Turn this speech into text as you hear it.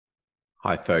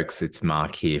Hi, folks. It's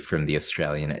Mark here from the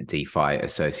Australian DeFi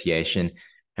Association,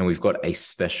 and we've got a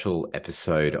special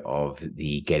episode of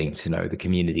the Getting to Know the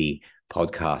Community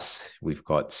podcast. We've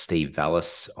got Steve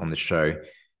Vallas on the show.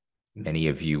 Many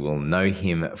of you will know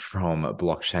him from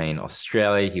Blockchain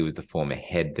Australia. He was the former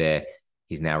head there.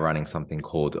 He's now running something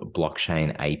called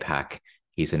Blockchain APAC.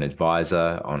 He's an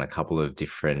advisor on a couple of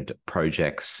different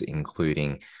projects,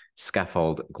 including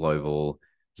Scaffold Global,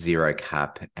 Zero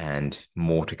Cap, and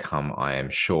more to come, I am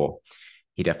sure.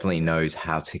 He definitely knows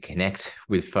how to connect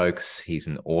with folks. He's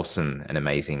an awesome and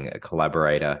amazing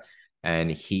collaborator, and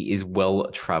he is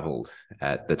well-traveled.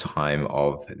 At the time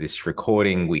of this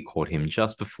recording, we caught him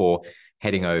just before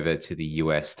heading over to the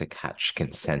US to catch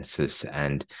consensus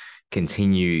and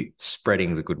continue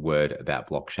spreading the good word about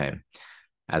blockchain.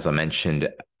 As I mentioned,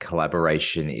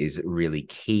 collaboration is really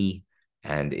key,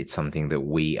 and it's something that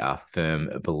we are firm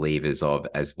believers of,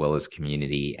 as well as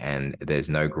community. And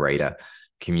there's no greater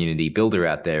community builder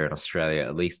out there in Australia,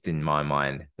 at least in my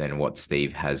mind, than what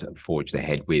Steve has forged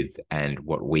ahead with and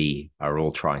what we are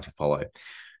all trying to follow.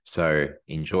 So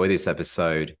enjoy this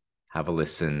episode, have a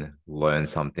listen, learn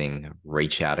something,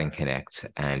 reach out and connect,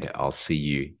 and I'll see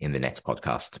you in the next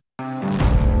podcast.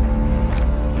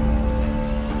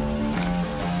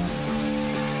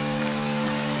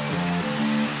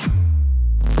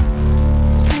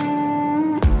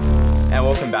 And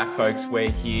welcome back, folks.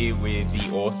 We're here with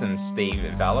the awesome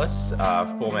Steve Vallas,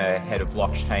 former head of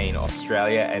Blockchain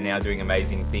Australia, and now doing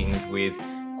amazing things with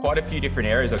quite a few different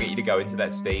areas. I'll get you to go into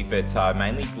that, Steve, but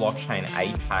mainly Blockchain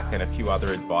APAC and a few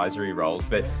other advisory roles.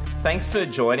 But thanks for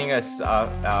joining us,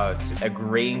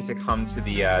 agreeing to come to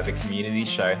the community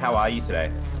show. How are you today?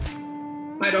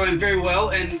 Mate, I'm very well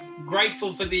and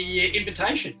grateful for the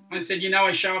invitation. I said,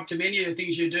 I show up to many of the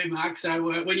things you do, Mark.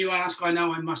 So when you ask, I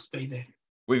know I must be there.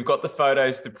 We've got the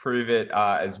photos to prove it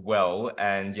as well.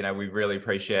 And, we really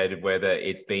appreciated whether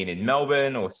it's been in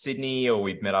Melbourne or Sydney, or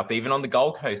we've met up even on the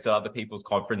Gold Coast at other people's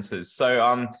conferences.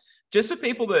 So just for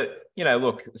people that,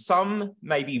 look, some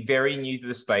may be very new to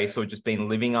the space or just been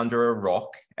living under a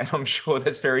rock, and I'm sure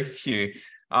there's very few.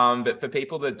 But for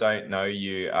people that don't know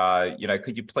you,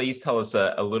 could you please tell us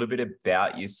a little bit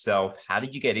about yourself? How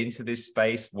did you get into this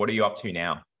space? What are you up to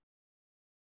now?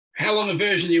 How long a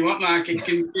version do you want, Mark? It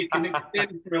can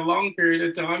extend for a long period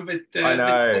of time, but I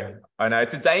know.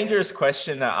 It's a dangerous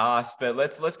question to ask, but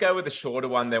let's go with a shorter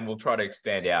one, then we'll try to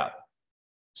expand out.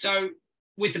 So,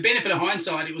 with the benefit of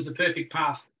hindsight, it was the perfect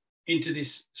path into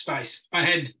this space. I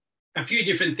had a few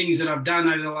different things that I've done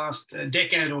over the last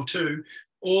decade or two.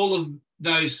 All of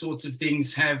those sorts of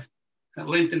things have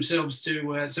lent themselves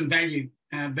to some value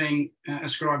being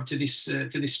ascribed to this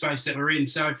space that we're in.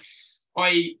 So,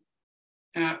 I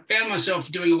found myself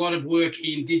doing a lot of work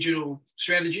in digital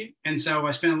strategy. And so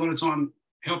I spent a lot of time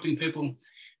helping people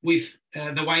with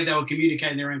the way they were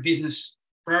communicating their own business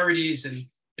priorities and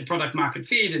the product market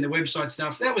fit and the website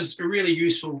stuff. That was a really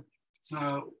useful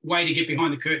way to get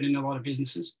behind the curtain in a lot of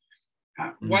businesses.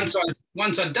 Once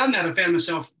I'd done that, I found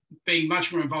myself being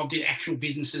much more involved in actual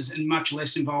businesses and much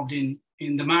less involved in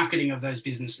the marketing of those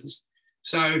businesses.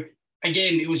 So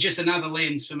again, it was just another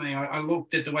lens for me. I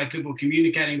looked at the way people were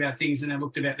communicating about things, and I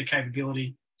looked about the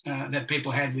capability that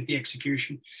people had with the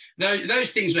execution.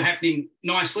 Those things were happening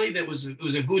nicely. It was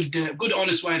a good,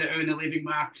 honest way to earn a living,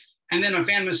 Mark. And then I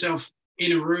found myself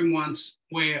in a room once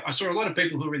where I saw a lot of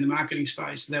people who were in the marketing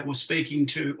space that were speaking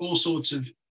to all sorts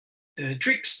of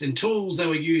tricks and tools they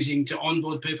were using to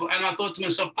onboard people. And I thought to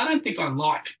myself, I don't think I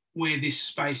like where this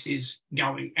space is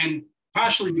going. And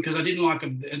partially because I didn't like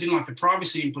the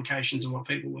privacy implications of what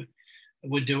people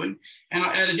were doing, and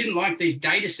I didn't like these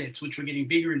data sets which were getting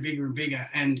bigger and bigger and bigger,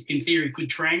 and in theory could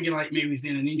triangulate me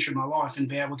within an inch of my life and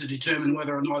be able to determine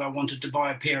whether or not I wanted to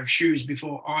buy a pair of shoes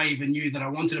before I even knew that I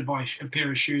wanted to buy a pair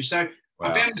of shoes. So wow.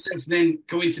 I found myself then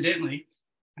coincidentally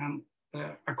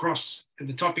across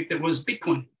the topic that was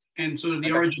Bitcoin and sort of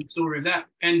the origin story of that,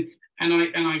 and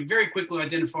I very quickly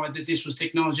identified that this was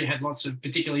technology had lots of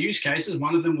particular use cases.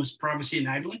 One of them was privacy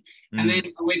enabling. And then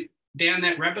I went down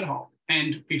that rabbit hole,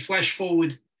 and we flash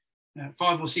forward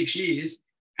 5 or 6 years,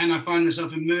 and I find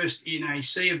myself immersed in a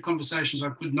sea of conversations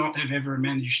I could not have ever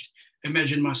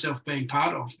imagined myself being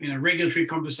part of. Regulatory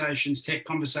conversations, tech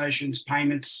conversations,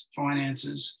 payments,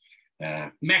 finances,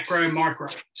 macro, micro.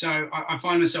 So I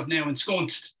find myself now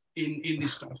ensconced in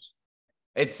this space.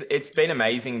 It's been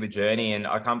amazing, the journey, and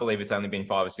I can't believe it's only been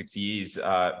 5 or 6 years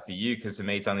for you, because for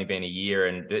me it's only been a year.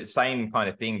 And the same kind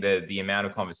of thing, the amount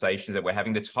of conversations that we're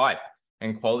having, the type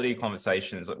and quality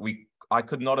conversations, I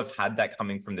could not have had that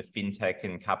coming from the fintech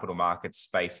and capital markets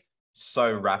space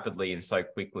so rapidly and so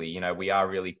quickly. We are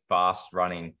really fast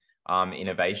running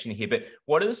innovation here. But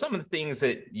what are some of the things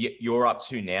that you're up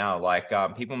to now? Like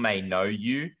people may know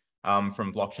you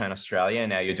from Blockchain Australia.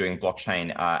 Now you're doing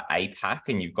Blockchain APAC,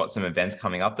 and you've got some events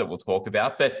coming up that we'll talk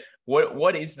about. But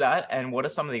what is that, and what are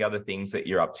some of the other things that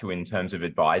you're up to in terms of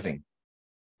advising?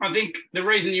 I think the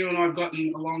reason you and I have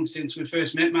gotten along since we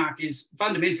first met, Mark, is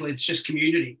fundamentally it's just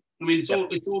community. I mean, it's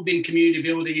all been community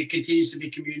building. It continues to be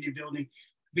community building.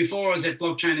 Before I was at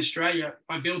Blockchain Australia,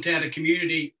 I built out a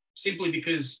community simply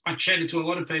because I chatted to a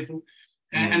lot of people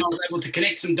and I was able to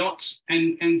connect some dots,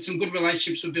 and some good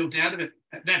relationships were built out of it.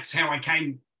 That's how I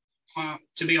came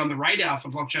to be on the radar for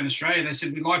Blockchain Australia. They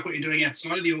said, we like what you're doing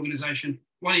outside of the organisation.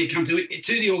 Why don't you come to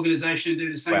the organisation and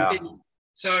do the same thing?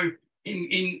 So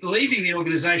in leaving the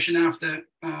organisation after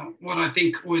what I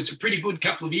think was a pretty good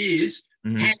couple of years,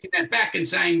 handing that back and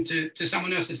saying to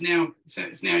someone else, it's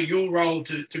now your role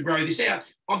to grow this out.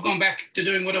 I've gone back to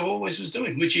doing what I always was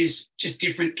doing, which is just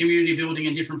different community building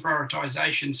and different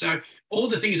prioritization. So all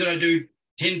the things that I do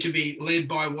tend to be led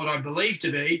by what I believe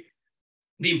to be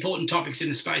the important topics in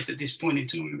the space at this point in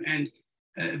time. And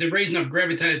the reason I've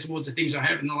gravitated towards the things I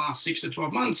have in the last 6 to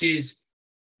 12 months is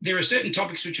there are certain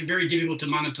topics which are very difficult to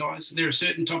monetize. There are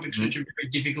certain topics which are very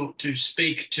difficult to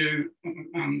speak to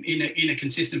in a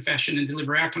consistent fashion and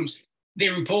deliver outcomes.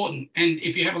 They're important. And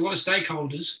if you have a lot of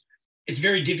stakeholders, it's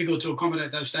very difficult to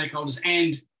accommodate those stakeholders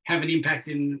and have an impact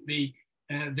in the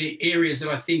areas that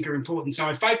I think are important. So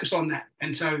I focus on that.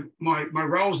 And so my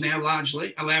roles now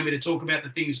largely allow me to talk about the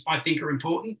things I think are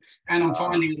important. And I'm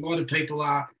finding a lot of people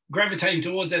are gravitating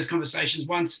towards those conversations.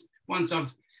 Once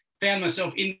I've found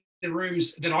myself in the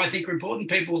rooms that I think are important,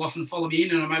 people will often follow me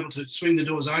in, and I'm able to swing the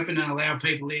doors open and allow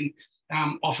people in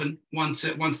often once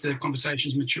the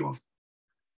conversations mature.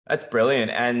 That's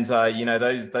brilliant. And,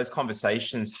 those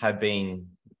conversations have been,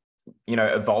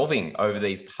 evolving over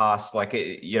these past,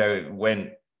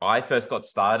 when I first got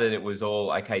started, it was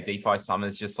all, okay, DeFi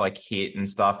summers just like hit and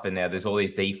stuff. And now there's all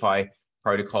these DeFi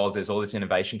protocols, there's all this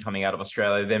innovation coming out of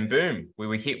Australia. Then boom, we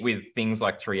were hit with things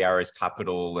like 3 Arrows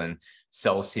Capital and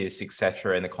Celsius,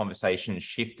 etc., and the conversation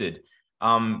shifted.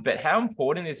 But how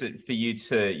important is it for you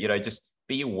to, just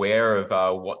be aware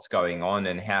of what's going on,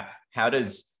 and how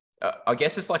does I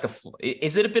guess it's like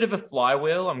is it a bit of a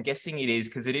flywheel? I'm guessing it is,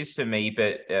 because it is for me.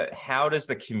 But how does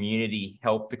the community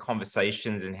help the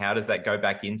conversations, and how does that go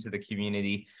back into the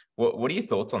community? What are your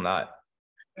thoughts on that?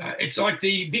 It's like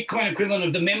the Bitcoin equivalent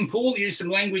of the mempool. Use some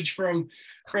language from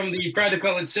the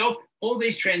protocol itself. All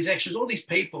these transactions, all these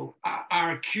people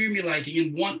are accumulating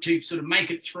and want to sort of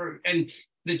make it through. And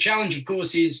the challenge, of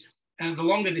course, is the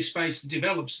longer this space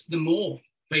develops, the more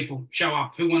people show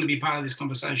up who want to be part of this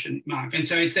conversation, Mark. And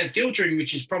so it's that filtering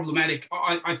which is problematic.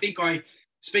 I think I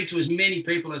speak to as many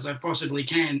people as I possibly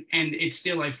can, and it's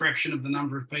still a fraction of the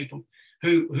number of people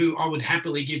who I would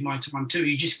happily give my time to.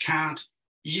 You just can't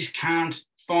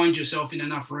find yourself in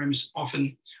enough rooms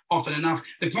often enough.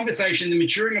 The conversation, the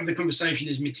maturing of the conversation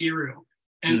is material.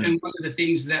 And one of the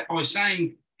things that I was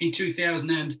saying in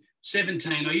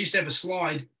 2017, I used to have a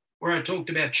slide where I talked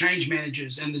about change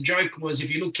managers. And the joke was, if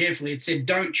you look carefully, it said,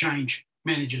 don't change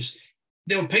managers.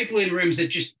 There were people in rooms that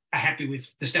just are happy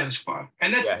with the status quo.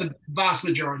 And that's the vast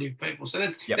majority of people. So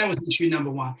that was issue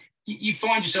number one. You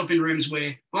find yourself in rooms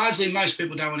where largely most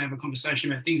people don't want to have a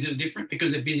conversation about things that are different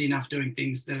because they're busy enough doing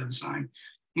things that are the same.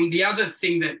 And the other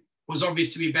thing that was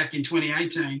obvious to me back in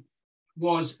 2018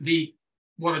 was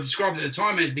what I described at the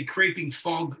time as the creeping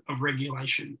fog of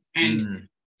regulation. And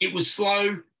it was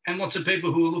slow, and lots of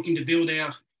people who were looking to build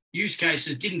out use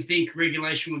cases didn't think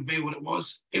regulation would be what it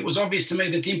was. It was obvious to me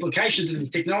that the implications of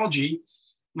this technology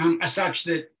are such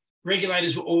that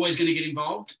regulators were always going to get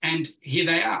involved, and here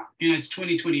they are. It's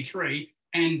 2023,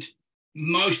 and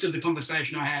most of the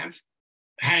conversation I have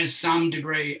has some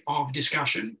degree of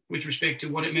discussion with respect to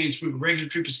what it means from a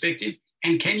regulatory perspective,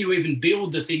 and can you even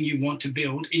build the thing you want to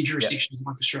build in jurisdictions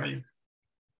like Australia?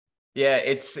 Yeah,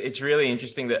 it's really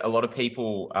interesting that a lot of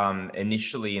people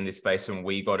initially in this space, when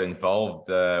we got involved,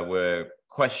 were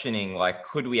questioning, like,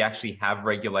 could we actually have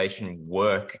regulation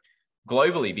work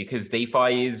globally? Because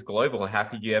DeFi is global. How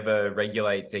could you ever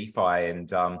regulate DeFi?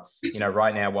 And,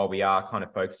 right now, while we are kind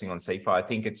of focusing on CeFi, I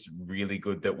think it's really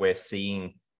good that we're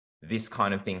seeing this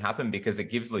kind of thing happen, because it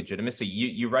gives legitimacy.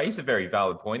 You raise a very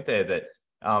valid point there that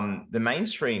the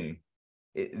mainstream,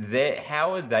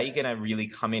 how are they going to really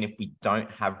come in if we don't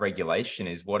have regulation,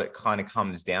 is what it kind of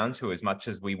comes down to. As much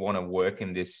as we want to work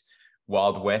in this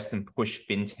Wild West and push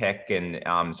fintech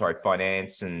and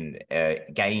finance and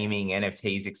gaming,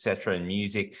 NFTs, etc., and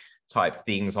music type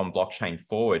things on blockchain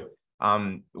forward.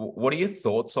 What are your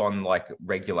thoughts on like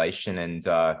regulation and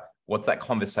what that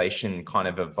conversation kind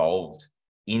of evolved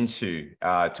into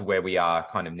to where we are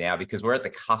kind of now? Because we're at the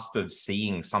cusp of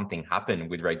seeing something happen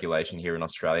with regulation here in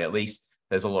Australia. At least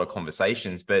there's a lot of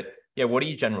conversations. But yeah, what are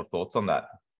your general thoughts on that?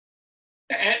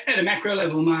 At a macro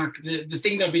level, Mark, the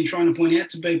thing that I've been trying to point out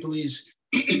to people is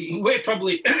we're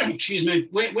probably, excuse me,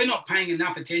 we're not paying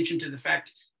enough attention to the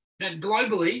fact that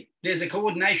globally there's a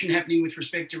coordination happening with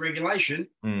respect to regulation,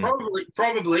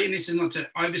 probably, and this is not to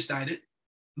overstate it,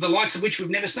 the likes of which we've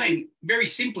never seen. Very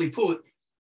simply put,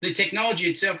 the technology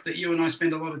itself that you and I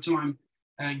spend a lot of time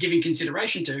giving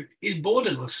consideration to is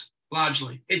borderless,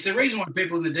 largely. It's the reason why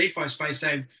people in the DeFi space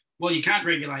say, well, you can't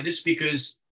regulate us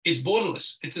because it's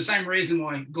borderless. It's the same reason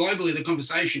why globally the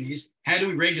conversation is, how do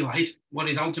we regulate what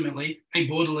is ultimately a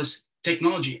borderless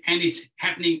technology? And it's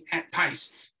happening at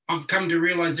pace. I've come to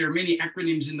realize there are many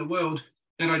acronyms in the world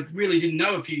that I really didn't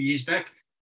know a few years back.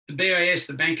 The BIS,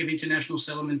 the Bank of International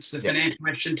Settlements, the Financial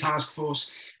Action Task Force,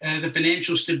 the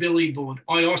Financial Stability Board,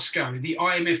 IOSCO, the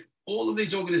IMF, all of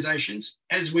these organizations,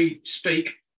 as we speak,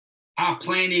 are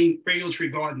planning regulatory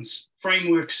guidance,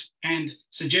 frameworks, and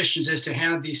suggestions as to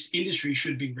how this industry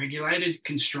should be regulated,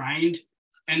 constrained,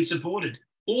 and supported.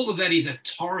 All of that is a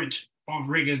torrent of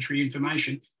regulatory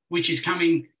information, which is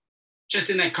coming just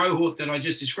in that cohort that I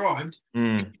just described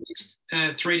in the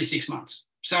next 3 to 6 months.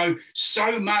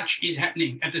 So much is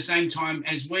happening at the same time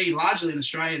as we, largely in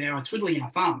Australia now, are twiddling our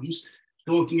thumbs,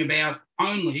 talking about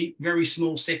only very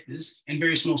small sectors and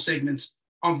very small segments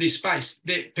of this space.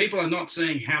 That people are not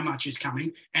seeing how much is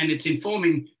coming, and it's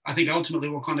informing, I think, ultimately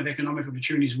what kind of economic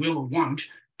opportunities will or won't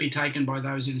be taken by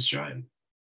those in Australia.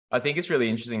 I think it's really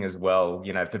interesting as well,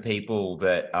 for people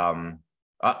that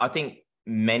I think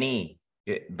many,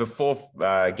 before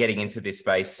getting into this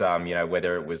space,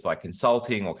 whether it was like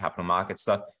consulting or capital market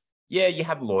stuff, you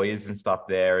have lawyers and stuff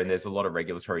there, and there's a lot of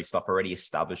regulatory stuff already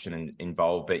established and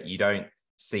involved, but you don't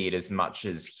see it as much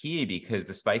as here because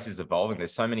the space is evolving.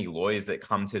 There's so many lawyers that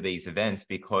come to these events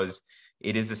because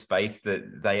it is a space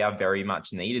that they are very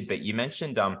much needed. But you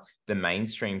mentioned the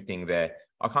mainstream thing there.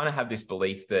 I kind of have this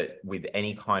belief that with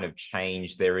any kind of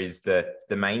change, there is the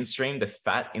mainstream, the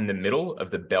fat in the middle of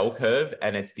the bell curve,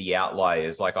 and it's the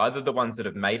outliers, like either the ones that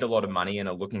have made a lot of money and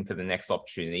are looking for the next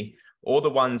opportunity, or the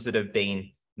ones that have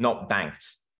been not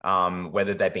banked,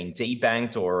 whether they've been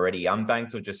debanked or already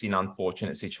unbanked, or just in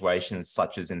unfortunate situations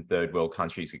such as in third world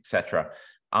countries, etc.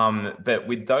 But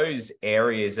with those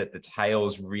areas at the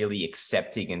tails really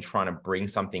accepting and trying to bring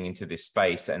something into this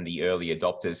space and the early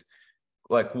adopters,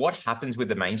 like what happens with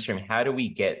the mainstream? How do we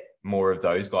get more of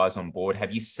those guys on board?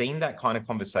 Have you seen that kind of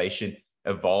conversation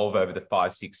evolve over the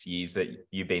 5-6 years that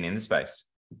you've been in the space?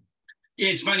 Yeah,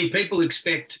 it's funny. People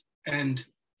expect and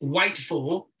wait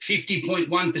for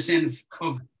 50.1%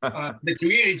 of the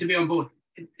community to be on board.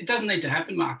 It doesn't need to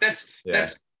happen, Mark. That's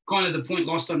kind of the point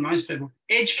lost on most people.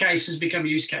 Edge cases become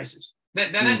use cases. They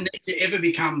don't need to ever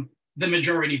become the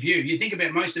majority view. You think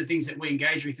about most of the things that we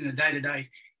engage with in a day-to-day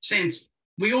sense.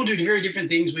 We all do very different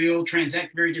things. We all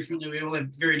transact very differently. We all have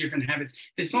very different habits.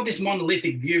 It's not this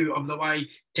monolithic view of the way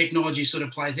technology sort of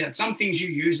plays out. Some things you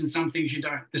use and some things you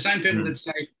don't. The same people that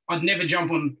say, I'd never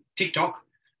jump on TikTok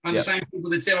are the same people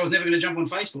that said I was never going to jump on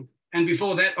Facebook. And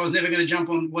before that, I was never going to jump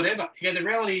on whatever. The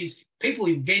reality is people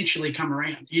eventually come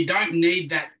around. You don't need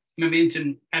that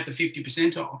momentum at the 50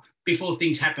 percentile before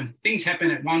things happen. Things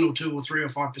happen at 1 or 2 or 3 or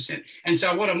 5%. And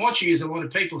so what I'm watching is a lot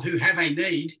of people who have a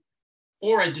need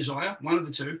or a desire, one of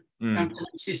the two, to make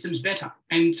systems better.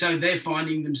 And so they're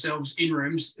finding themselves in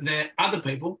rooms that other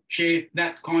people share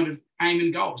that kind of aim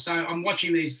and goal. So I'm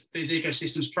watching these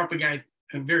ecosystems propagate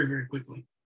very, very quickly.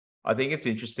 I think it's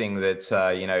interesting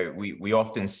that, we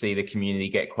often see the community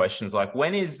get questions like,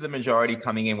 when is the majority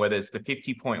coming in, whether it's the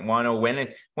 50.1 or when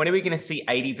are we going to see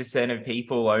 80% of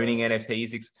people owning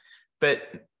NFTs? But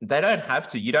they don't have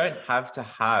to. You don't have to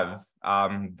have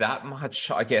that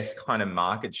much, I guess, kind of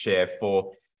market share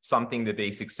for something to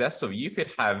be successful. You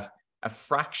could have a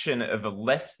fraction of a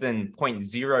less than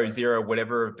 0.00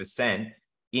 whatever of percent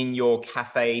in your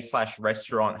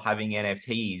cafe/restaurant having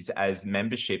NFTs as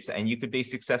memberships, and you could be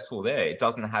successful there. It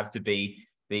doesn't have to be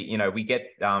we get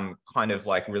kind of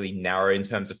like really narrow in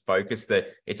terms of focus that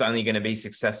it's only going to be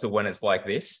successful when it's like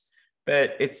this.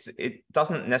 But it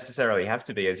doesn't necessarily have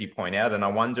to be, as you point out. And I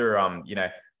wonder,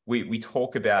 we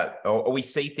talk about, or we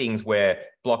see things where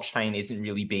blockchain isn't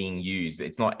really being used.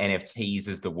 It's not NFTs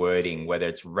as the wording, whether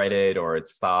it's Reddit or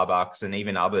it's Starbucks and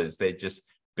even others. They're just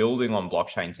building on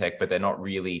blockchain tech, but they're not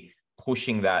really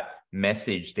pushing that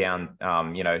message down,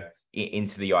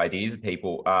 into the ideas of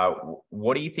people.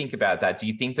 What do you think about that? Do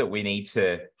you think that we need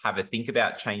to have a think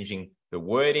about changing the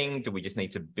wording? Do we just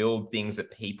need to build things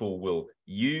that people will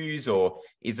use? Or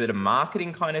is it a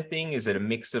marketing kind of thing? Is it a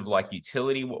mix of like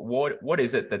utility? What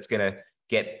is it that's going to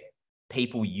get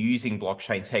people using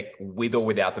blockchain tech with or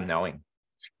without them knowing?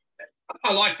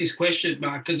 I like this question,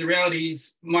 Mark, because the reality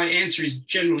is my answer is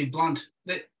generally blunt.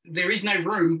 That there is no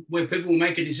room where people will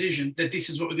make a decision that this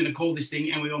is what we're going to call this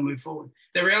thing and we all move forward.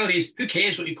 The reality is, who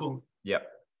cares what you call it? Yep.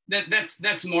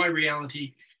 That's my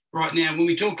reality right now. When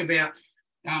we talk about,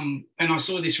 and I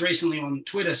saw this recently on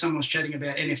Twitter, someone was chatting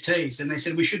about NFTs and they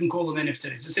said, we shouldn't call them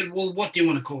NFTs. I said, well, what do you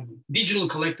want to call them? Digital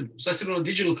collectibles. I said, well, a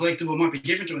digital collectible might be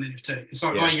different to an NFT. It's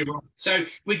like, oh, you're right. So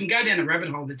we can go down a rabbit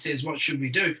hole that says, what should we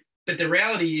do? But the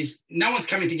reality is no one's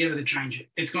coming together to change it.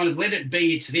 It's kind of let it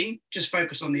be its thing, just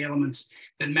focus on the elements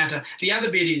that matter. The other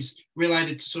bit is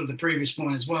related to sort of the previous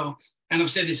point as well. And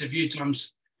I've said this a few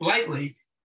times lately,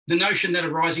 the notion that a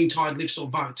rising tide lifts all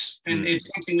boats. And it's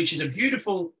something which is a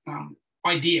beautiful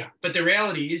idea. But the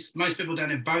reality is most people don't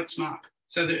have boats, Mark.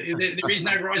 So there is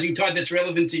no rising tide that's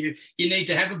relevant to you. You need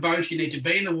to have a boat. You need to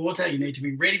be in the water. You need to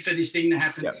be ready for this thing to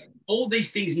happen. Yep. All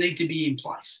these things need to be in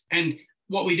place. And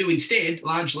what we do instead,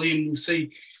 largely, and we'll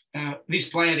see this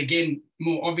play out again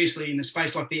more obviously in a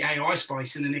space like the AI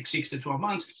space in the next 6 to 12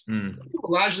 months, people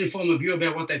largely form a view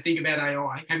about what they think about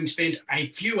AI, having spent a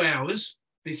few hours.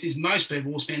 This is most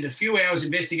people will spend a few hours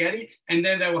investigating, and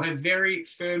then they will have very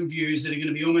firm views that are going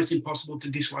to be almost impossible to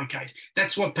dislocate.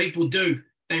 That's what people do.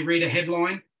 They read a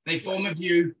headline, they form a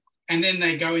view, and then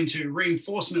they go into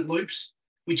reinforcement loops,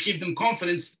 which give them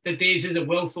confidence that theirs is a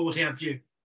well thought out view.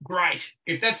 Great.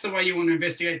 If that's the way you want to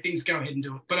investigate things, go ahead and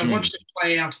do it. But I've watched it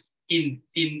play out in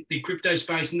the crypto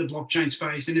space, in the blockchain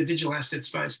space, in the digital asset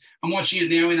space. I'm watching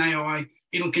it now in AI.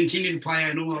 It'll continue to play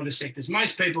out in all other sectors.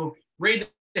 Most people read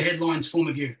the headlines, form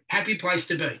a view. Happy place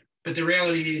to be. But the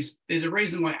reality is there's a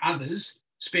reason why others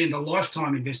spend a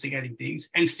lifetime investigating things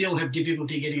and still have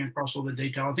difficulty getting across all the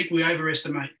detail. I think we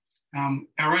overestimate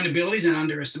our own abilities and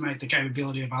underestimate the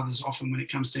capability of others often when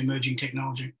it comes to emerging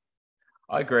technology.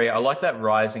 I agree. I like that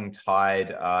rising tide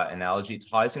analogy. It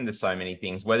ties into so many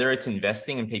things, whether it's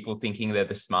investing and people thinking they're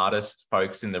the smartest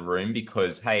folks in the room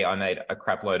because, hey, I made a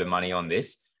crap load of money on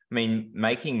this. I mean,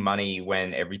 making money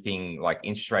when everything like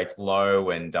interest rates low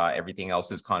and everything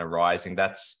else is kind of rising,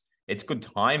 it's good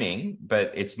timing,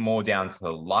 but it's more down to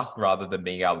luck rather than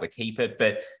being able to keep it.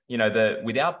 But, you know, the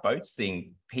without boats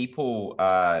thing, people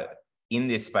in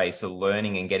this space are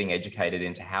learning and getting educated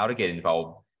into how to get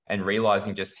involved and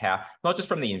realizing just how, not just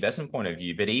from the investment point of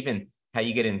view, but even how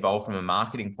you get involved from a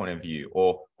marketing point of view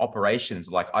or operations.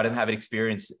 Like, I don't have an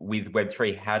experience with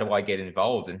Web3. How do I get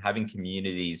involved? And having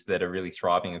communities that are really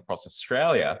thriving across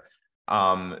Australia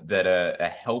that are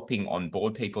helping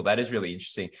onboard people, that is really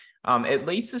interesting. It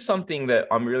leads to something that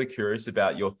I'm really curious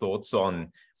about your thoughts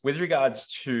on with regards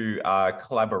to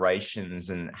collaborations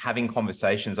and having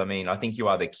conversations. I mean, I think you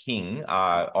are the king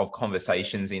of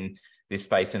conversations in this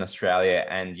space in Australia,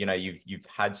 and you know you've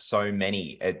had so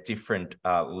many at different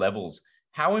levels.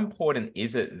 How important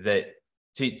is it that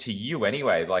to you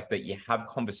anyway, like that you have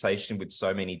conversation with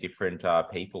so many different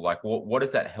people? Like what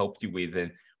does that help you with,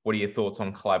 and what are your thoughts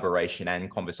on collaboration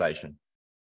and conversation?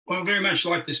 Well, very much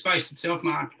like the space itself,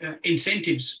 Mark,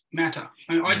 incentives matter.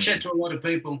 I chat to a lot of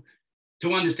people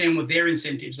to understand what their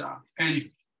incentives are, and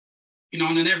you know,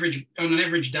 on an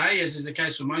average day, as is the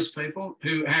case for most people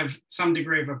who have some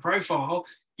degree of a profile,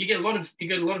 you get a lot of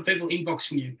people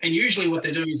inboxing you, and usually what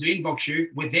they're doing is they inbox you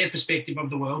with their perspective of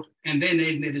the world and their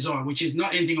need and their desire, which is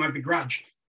not anything I begrudge,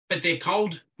 but they're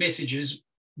cold messages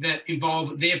that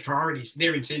involve their priorities,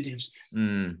 their incentives.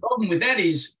 The problem with that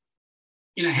is,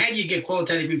 you know, how do you get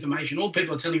qualitative information? All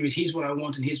people are telling you is here's what I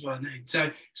want and here's what I need.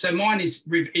 So mine is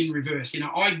in reverse. You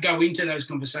know, I go into those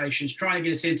conversations trying to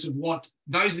get a sense of what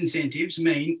those incentives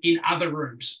mean in other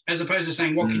rooms, as opposed to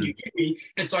saying, what can you give me?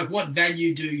 It's like, what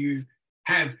value do you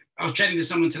have? I was chatting to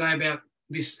someone today about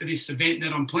this event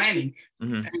that I'm planning.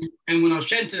 And when I was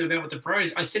chatting to them about what the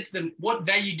pros, I said to them, what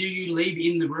value do you leave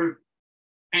in the room?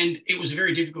 And it was a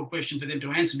very difficult question for them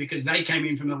to answer because they came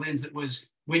in from the lens that was,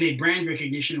 we need brand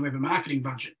recognition and we have a marketing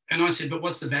budget. And I said, but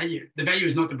what's the value? The value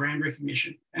is not the brand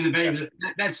recognition. And the value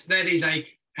is that is an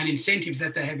incentive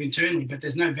that they have internally, but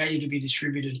there's no value to be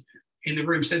distributed in the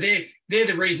room. So they're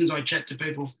the reasons I chat to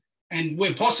people. And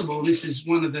where possible, this is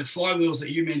one of the flywheels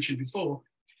that you mentioned before.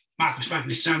 Mark, I've spoken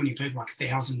to so many people, like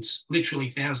thousands,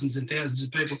 literally thousands and thousands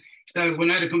of people. So when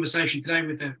I had a conversation today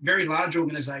with a very large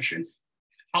organization,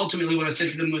 ultimately what I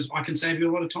said to them was, I can save you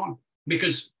a lot of time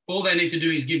because all they need to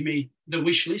do is give me the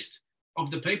wish list of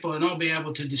the people and I'll be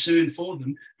able to discern for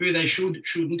them who they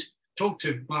shouldn't talk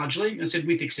to largely. I said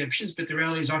with exceptions, but the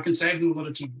reality is I can save them a lot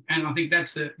of time. And I think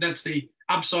that's the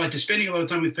upside to spending a lot of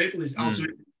time with people is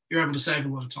ultimately you're able to save a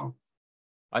lot of time.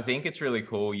 I think it's really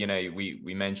cool. You know,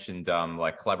 we mentioned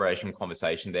like collaboration,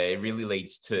 conversation there. It really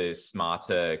leads to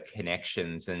smarter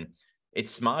connections, and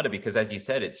it's smarter because, as you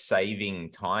said, it's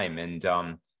saving time. And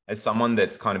as someone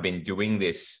that's kind of been doing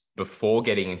this before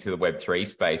getting into the Web3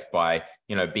 space by,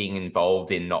 you know, being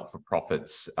involved in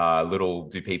not-for-profits, little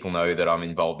do people know that I'm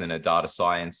involved in a data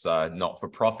science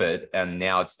not-for-profit, and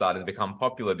now it's started to become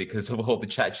popular because of all the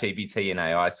ChatGPT and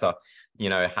AI stuff, you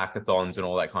know, hackathons and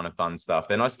all that kind of fun stuff.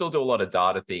 And I still do a lot of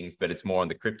data things, but it's more on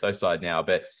the crypto side now.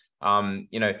 But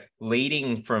you know,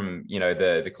 leading from, you know,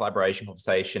 the collaboration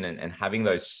conversation and having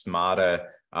those smarter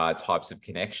types of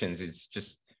connections is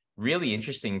just really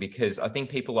interesting, because I think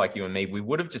people like you and me, we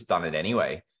would have just done it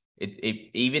anyway.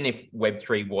 Even if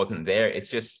Web3 wasn't there, it's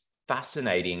just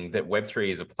fascinating that Web3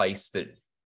 is a place that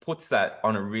puts that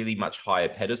on a really much higher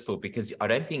pedestal, because I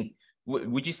don't think,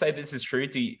 would you say this is true?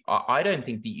 I don't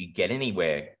think that you get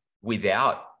anywhere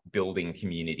without building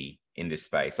community in this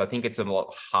space. I think it's a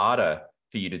lot harder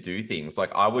for you to do things. Like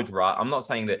I'm not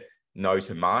saying that no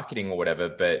to marketing or whatever,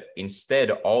 but instead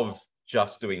of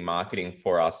just doing marketing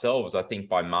for ourselves, I think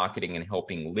by marketing and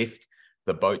helping lift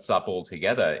the boats up all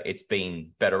together, it's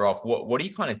been better off. What do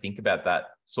you kind of think about that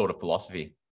sort of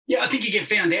philosophy? Yeah, I think you get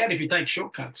found out if you take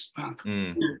shortcuts, Mark.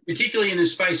 Particularly in a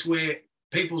space where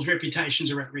people's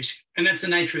reputations are at risk. And that's the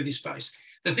nature of this space.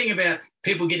 The thing about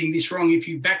people getting this wrong, if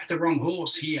you back the wrong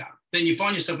horse here, then you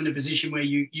find yourself in a position where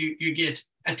you get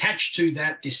attached to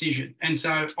that decision. And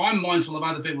so I'm mindful of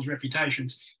other people's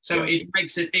reputations. So it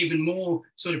makes it even more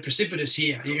sort of precipitous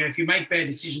here. You know, if you make bad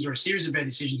decisions or a series of bad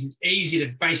decisions, it's easy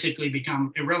to basically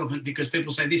become irrelevant, because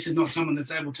people say this is not someone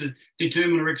that's able to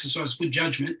determine or exercise good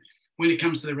judgment when it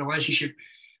comes to the relationship.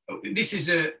 This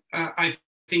is I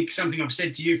think something I've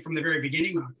said to you from the very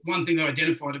beginning, Mark. One thing that I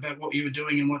identified about what you were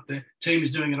doing and what the team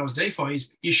is doing at Aus DeFi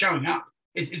is you're showing up.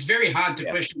 It's very hard to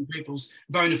question people's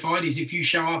bona fides if you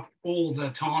show up all the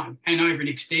time and over an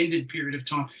extended period of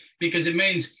time, because it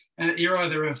means you're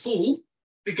either a fool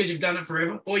because you've done it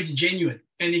forever, or you're genuine.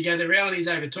 And you go, the reality is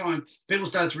over time, people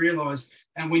start to realize,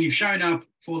 and when you've shown up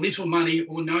for little money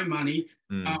or no money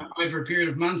over a period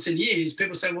of months and years,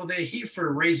 people say, well, they're here for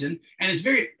a reason. And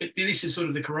this is sort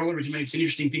of the corollary to me. It's an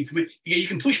interesting thing for me. You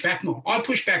can push back more. I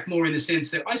push back more in the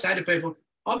sense that I say to people,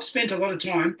 I've spent a lot of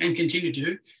time and continue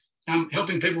to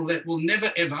helping people that will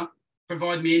never, ever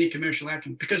provide me any commercial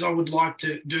outcome, because I would like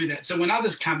to do that. So when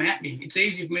others come at me, it's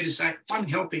easy for me to say, I'm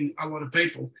helping a lot of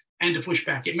people, and to push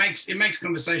back. It makes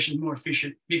conversations more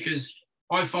efficient, because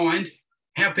I find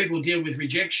how people deal with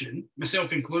rejection,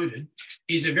 myself included,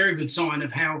 is a very good sign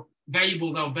of how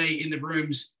valuable they'll be in the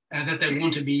rooms that they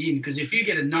want to be in. Because if you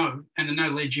get a no, and the no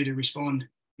leads you to respond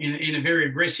in a very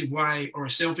aggressive way or a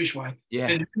selfish way,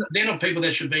 then they're not people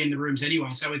that should be in the rooms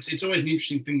anyway. So it's always an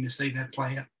interesting thing to see that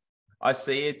play out. I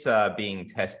see it being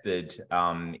tested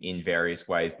in various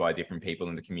ways by different people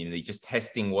in the community, just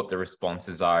testing what the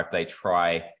responses are if they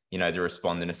try, you know, to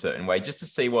respond in a certain way, just to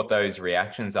see what those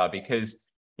reactions are. Because,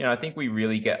 you know, I think we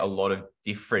really get a lot of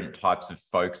different types of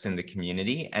folks in the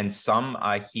community, and some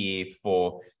are here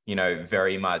for, you know,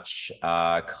 very much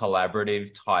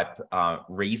collaborative type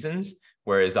reasons,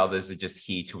 whereas others are just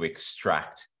here to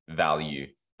extract value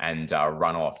and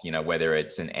run off, you know, whether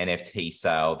it's an NFT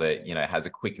sale that, you know, has a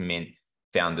quick mint,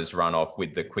 founders run off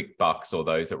with the quick bucks, or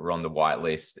those that were on the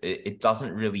whitelist. It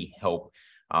doesn't really help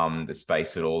the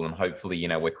space at all. And hopefully, you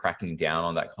know, we're cracking down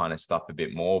on that kind of stuff a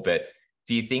bit more. But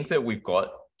do you think that we've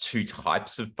got two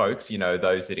types of folks, you know,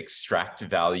 those that extract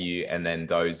value and then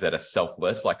those that are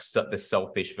selfless, like the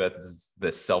selfish versus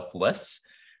the selfless?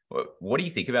 What do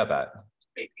you think about that?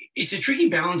 It's a tricky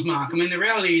balance, Mark. I mean, the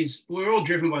reality is we're all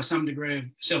driven by some degree of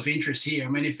self-interest here. I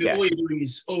mean, if all you're doing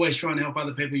is always trying to help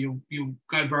other people, you'll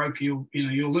go broke, you'll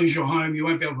lose your home, you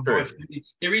won't be able to buy food.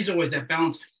 There is always that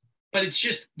balance. But it's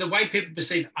just the way people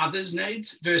perceive others'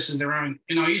 needs versus their own.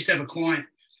 You know, I used to have a client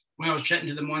when I was chatting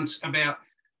to them once about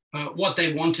what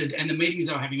they wanted and the meetings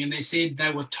they were having, and they said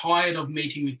they were tired of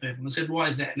meeting with people. I said, why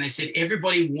is that? And they said,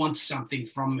 everybody wants something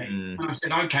from me. And I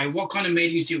said, okay, what kind of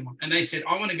meetings do you want? And they said,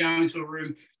 I want to go into a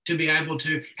room to be able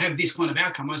to have this kind of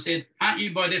outcome. I said, aren't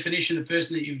you by definition the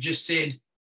person that you've just said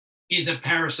is a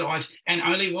parasite and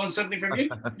only wants something from you?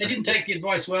 They didn't take the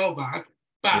advice well, Mark,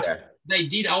 but they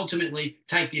did ultimately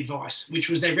take the advice, which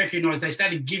was they recognized they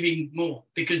started giving more,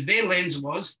 because their lens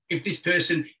was, if this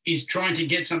person is trying to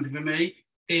get something from me,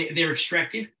 they're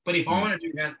extractive. But if I want to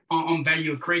do that, I'm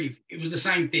value accretive. It was the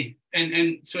same thing.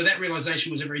 And so that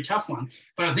realization was a very tough one.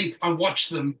 But I think I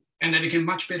watched them and they became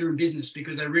much better in business,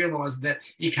 because they realized that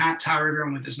you can't tar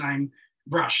everyone with the same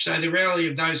brush. So the reality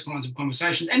of those kinds of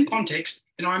conversations and context,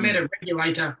 I met a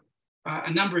regulator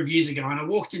a number of years ago, and I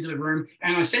walked into the room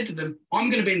and I said to them, I'm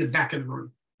going to be in the back of the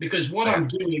room because what I'm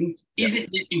doing isn't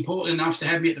important enough to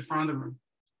have me at the front of the room,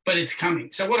 but it's coming.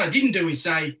 So what I didn't do is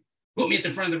say, put me at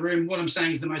the front of the room. What I'm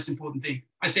saying is the most important thing.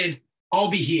 I said, I'll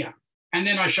be here. And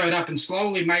then I showed up and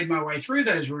slowly made my way through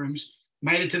those rooms,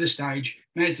 made it to the stage,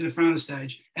 made it to the front of the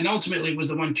stage, and ultimately was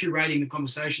the one curating the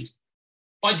conversations.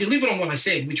 I delivered on what I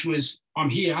said, which was, I'm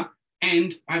here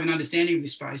and I have an understanding of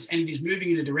this space, and it is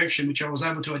moving in a direction which I was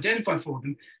able to identify for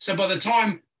them. So by the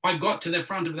time I got to the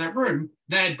front of that room,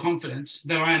 they had confidence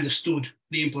that I understood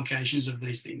the implications of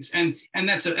these things. And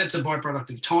that's a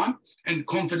byproduct of time and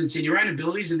confidence in your own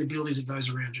abilities and the abilities of those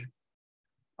around you.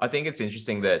 I think it's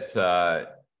interesting that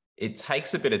it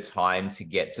takes a bit of time to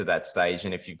get to that stage.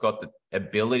 And if you've got the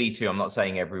ability to, I'm not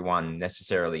saying everyone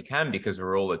necessarily can, because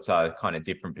we're all at kind of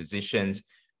different positions,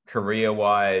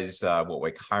 career-wise, what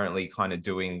we're currently kind of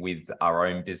doing with our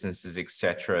own businesses,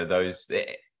 etc.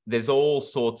 There's all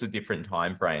sorts of different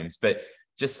timeframes, but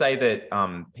just say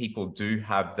that people do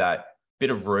have that bit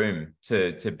of room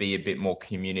to be a bit more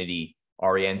community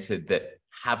oriented that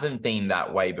haven't been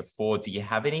that way before. Do you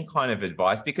have any kind of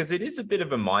advice? Because it is a bit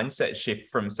of a mindset shift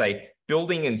from, say,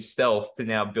 building in stealth to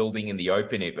now building in the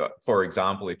open, for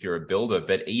example, if you're a builder,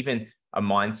 but even a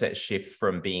mindset shift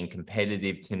from being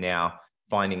competitive to now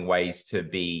finding ways to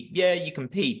be, you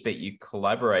compete, but you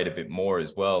collaborate a bit more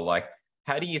as well. Like,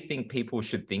 how do you think people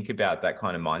should think about that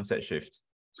kind of mindset shift?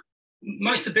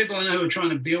 Most of the people I know who are trying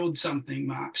to build something,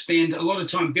 Mark, spend a lot of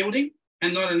time building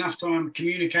and not enough time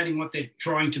communicating what they're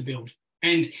trying to build.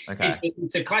 And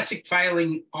it's a classic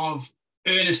failing of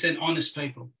earnest and honest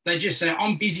people. They just say,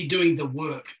 I'm busy doing the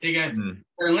work. They go,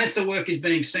 but unless the work is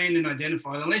being seen and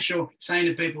identified, unless you're saying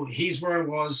to people, here's where I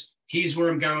was, here's where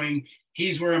I'm going,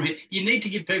 here's where I'm headed, you need to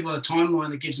give people a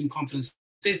timeline that gives them confidence.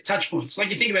 There's touch points.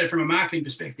 Like, you think about it from a marketing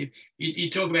perspective, you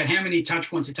talk about how many touch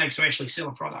points it takes to actually sell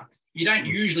a product. You don't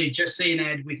usually just see an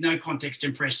ad with no context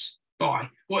and press buy.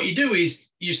 What you do is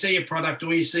you see a product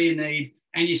or you see a need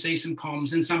and you see some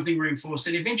comms and something reinforced,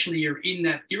 and eventually you're in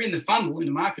the funnel in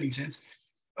a marketing sense.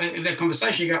 In that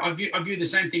conversation, you go, I view the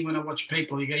same thing when I watch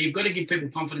people. You go, you've got to give people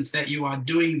confidence that you are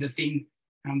doing the thing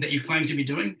that you claim to be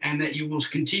doing, and that you will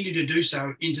continue to do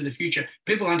so into the future.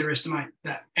 People underestimate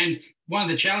that. And one of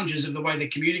the challenges of the way they're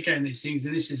communicating these things,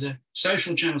 and this is a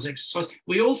social channels exercise,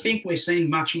 we all think we're seeing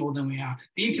much more than we are.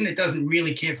 The internet doesn't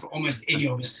really care for almost any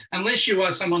of us. Unless you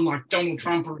are someone like Donald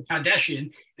Trump or a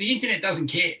Kardashian, the internet doesn't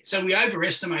care. So we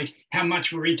overestimate how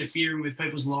much we're interfering with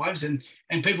people's lives. And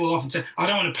people will often say, I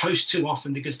don't want to post too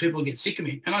often because people get sick of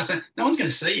me. And I say, no one's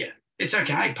going to see you. It's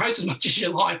okay. Post as much as you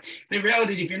like. The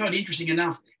reality is, if you're not interesting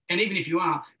enough, and even if you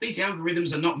are, these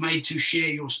algorithms are not made to share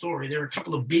your story. There are a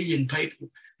couple of billion people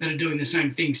that are doing the same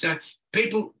thing. So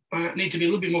people need to be a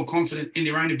little bit more confident in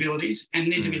their own abilities and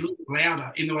need to be a little bit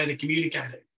louder in the way they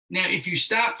communicate it. Now, if you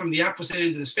start from the opposite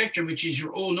end of the spectrum, which is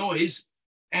you're all noise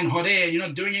and hot air, you're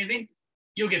not doing anything,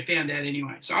 you'll get found out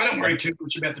anyway. So I don't worry too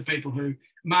much about the people who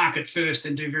market first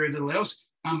and do very little else.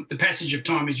 The passage of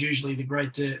time is usually the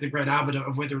great arbiter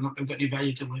of whether or not they've got any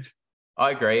value to live.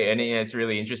 I agree. And it's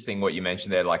really interesting what you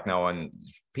mentioned there. Like,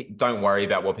 don't worry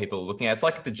about what people are looking at. It's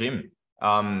like at the gym.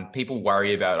 People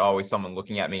worry about, is someone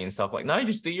looking at me and stuff. Like, no,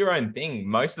 just do your own thing.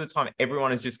 Most of the time,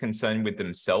 everyone is just concerned with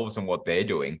themselves and what they're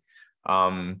doing.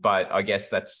 But I guess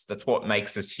that's what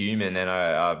makes us human, and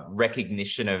a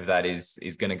recognition of that is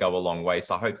going to go a long way.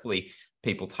 So hopefully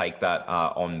people take that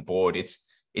on board.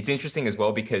 It's interesting as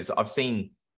well, because I've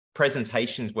seen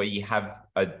presentations where you have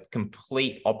a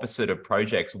complete opposite of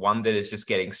projects, one that is just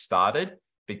getting started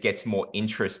but gets more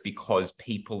interest because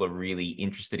people are really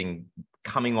interested in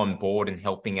coming on board and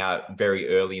helping out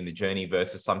very early in the journey,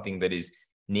 versus something that is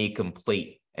near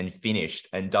complete and finished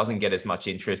and doesn't get as much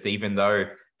interest, even though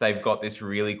they've got this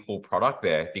really cool product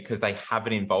there, because they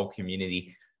haven't involved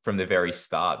community from the very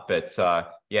start. But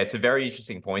it's a very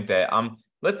interesting point there.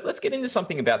 Let's get into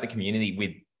something about the community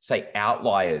with, say,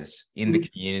 outliers in the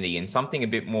community, and something a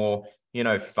bit more,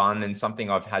 fun, and something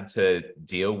I've had to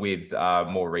deal with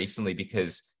more recently,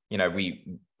 because,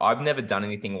 I've never done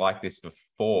anything like this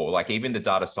before. Like, even the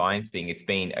data science thing, it's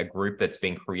been a group that's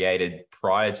been created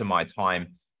prior to my time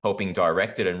helping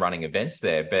direct it and running events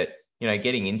there. But,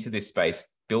 getting into this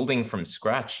space, building from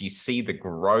scratch, you see the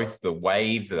growth, the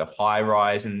wave, the high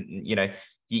rise, and,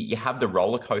 you have the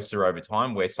roller coaster over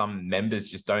time where some members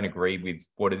just don't agree with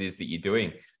what it is that you're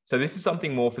doing. So this is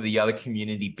something more for the other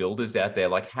community builders out there.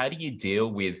 Like, how do you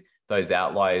deal with those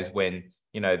outliers when,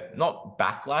 not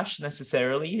backlash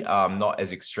necessarily, not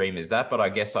as extreme as that, but I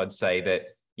guess I'd say that,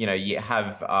 you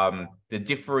have the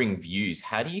differing views.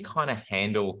 How do you kind of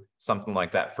handle something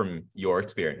like that from your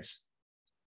experience?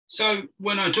 So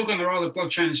when I took on the role of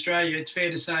Blockchain Australia, it's fair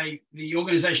to say the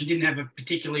organisation didn't have a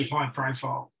particularly high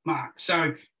profile, Mark.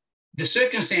 So the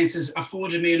circumstances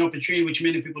afforded me an opportunity which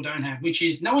many people don't have, which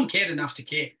is no one cared enough to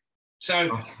care.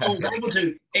 So I was able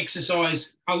to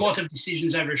exercise a lot of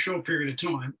decisions over a short period of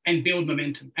time and build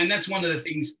momentum. And that's one of the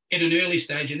things at an early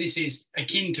stage, and this is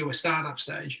akin to a startup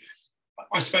stage.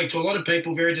 I spoke to a lot of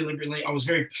people very deliberately. I was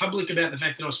very public about the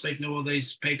fact that I was speaking to all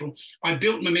these people. I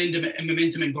built momentum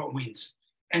and got wins.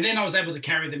 And then I was able to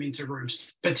carry them into rooms.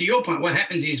 But to your point, what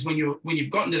happens is when you've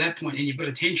gotten to that point and you've got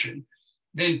attention,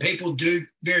 then people do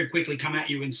very quickly come at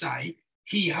you and say,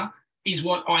 here is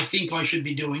what I think I should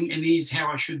be doing, and here's how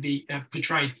I should be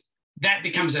portrayed. That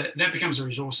becomes a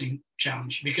resourcing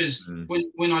challenge, because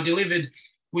when I delivered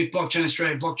with Blockchain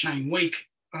Australia Blockchain Week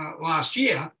last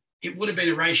year, it would have been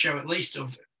a ratio at least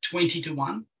of 20 to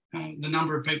 1, the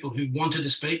number of people who wanted to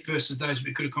speak versus those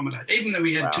we could accommodate. Even though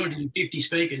we had 250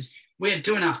 speakers, we had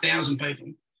 2,500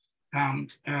 people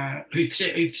who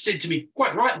said to me,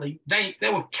 quite rightly, they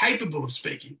were capable of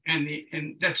speaking,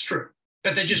 and that's true,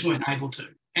 but they just weren't able to.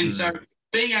 And so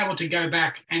being able to go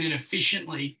back and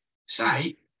efficiently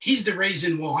say, here's the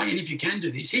reason why, and if you can do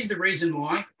this, here's the reason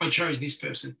why I chose this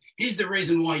person. Here's the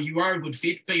reason why you are a good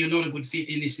fit, but you're not a good fit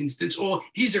in this instance. Or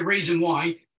here's the reason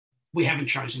why we haven't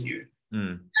chosen you.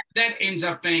 That ends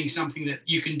up being something that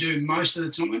you can do most of the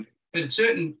time. But at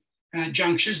certain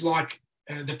junctures, like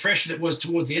the pressure that was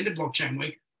towards the end of Blockchain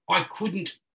Week, I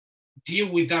couldn't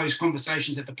deal with those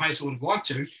conversations at the pace I would have liked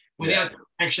to without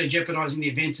actually jeopardizing the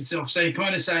events itself. So you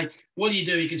kind of say, what do?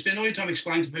 You can spend all your time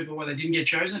explaining to people why they didn't get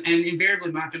chosen. And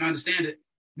invariably, Mark, and I understand it,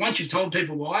 once you've told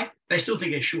people why, they still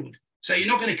think they should. So you're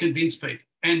not going to convince people.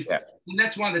 And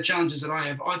that's one of the challenges that I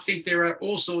have. I think there are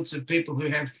all sorts of people who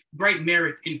have great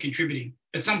merit in contributing,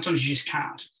 but sometimes you just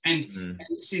can't. And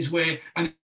this is where I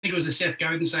think it was a Seth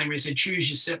Godin saying where he said, choose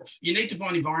yourself. You need to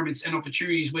find environments and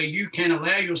opportunities where you can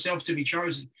allow yourself to be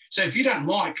chosen. So if you don't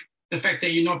like the fact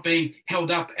that you're not being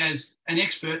held up as an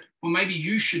expert, well, maybe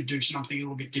you should do something a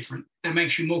little bit different that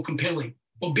makes you more compelling,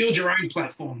 or build your own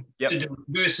platform to do it,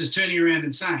 versus turning around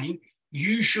and saying,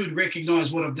 you should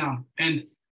recognize what I've done. And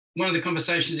one of the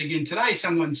conversations again today,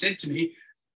 someone said to me,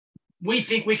 we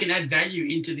think we can add value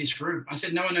into this room. I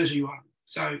said, no one knows who you are.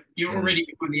 So you're already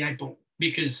on the 8 ball,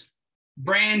 because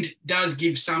brand does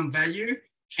give some value.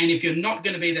 And if you're not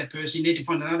going to be that person, you need to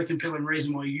find another compelling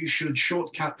reason why you should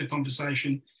shortcut the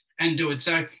conversation and do it.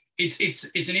 So it's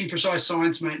an imprecise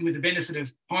science, mate. And with the benefit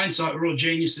of hindsight, we're all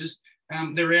geniuses.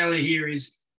 The reality here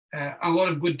is a lot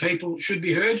of good people should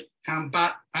be heard,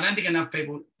 but I don't think enough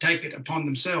people take it upon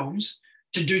themselves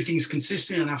to do things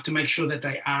consistently enough to make sure that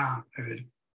they are heard.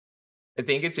 I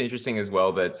think it's interesting as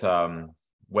well that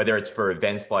whether it's for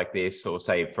events like this, or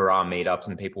say for our meetups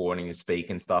and people wanting to speak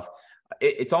and stuff,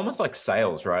 it's almost like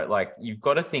sales, right? Like you've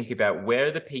got to think about where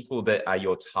are the people that are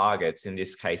your targets. In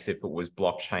this case, if it was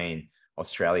Blockchain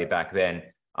Australia back then,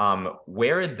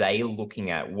 where are they looking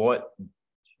at? What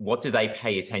do they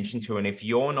pay attention to? And if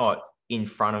you're not in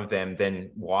front of them,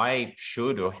 then why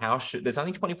should or how should? There's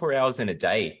only 24 hours in a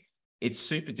day. It's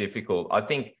super difficult. I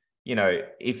think, you know,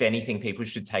 if anything, people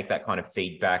should take that kind of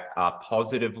feedback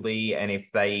positively. And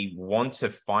if they want to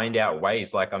find out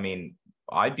ways, like, I mean,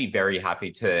 I'd be very happy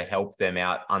to help them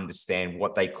out, understand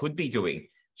what they could be doing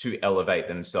to elevate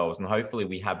themselves. And hopefully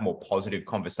we have more positive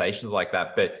conversations like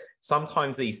that. But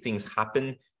sometimes these things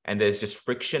happen and there's just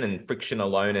friction, and friction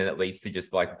alone, and it leads to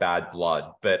just like bad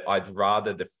blood. But I'd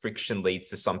rather the friction leads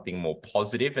to something more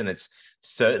positive, and it's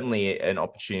certainly an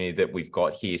opportunity that we've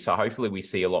got here. So hopefully we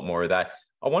see a lot more of that.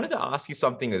 I wanted to ask you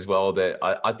something as well that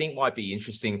I think might be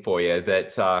interesting for you,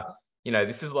 that you know,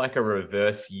 this is like a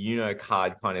reverse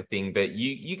card kind of thing, but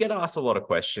you get asked a lot of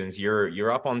questions.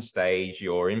 You're up on stage,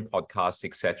 you're in podcasts,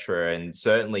 etc., and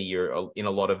certainly you're in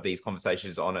a lot of these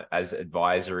conversations on as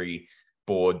advisory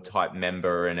board type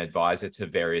member and advisor to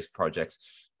various projects.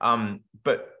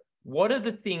 But what are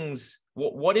the things?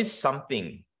 What is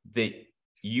something that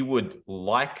you would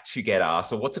like to get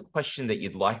asked, or what's a question that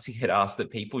you'd like to get asked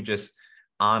that people just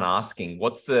aren't asking?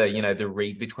 What's the, you know, the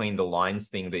read between the lines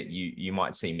thing that you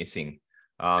might see missing?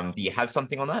 Do you have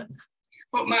something on that?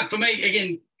 Well, Mark, for me,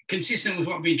 again, consistent with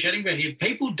what we've been chatting about here,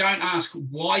 people don't ask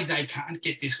why they can't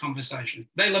get this conversation.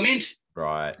 They lament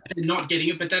not getting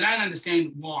it, but they don't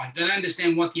understand why. They don't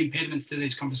understand what the impediments to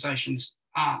these conversations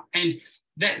are. And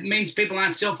that means people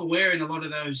aren't self-aware in a lot of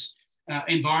those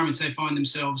environments they find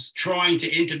themselves trying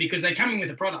to enter, because they're coming with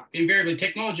a product. Invariably,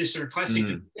 technologists are a classic.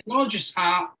 Technologists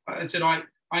are,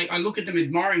 I look at them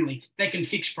admiringly. They can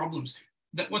fix problems.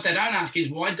 But what they don't ask is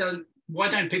why don't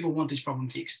people want this problem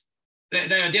fixed?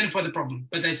 They identify the problem,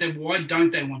 but they say, why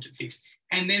don't they want it fixed?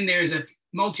 And then there's a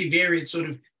multivariate sort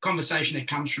of conversation that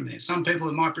comes from there. Some people,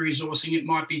 it might be resourcing, it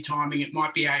might be timing, it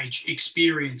might be age,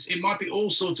 experience, it might be all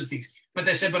sorts of things. But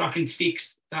they say, but I can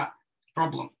fix that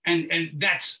problem. And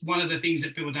that's one of the things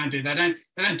that people don't do. They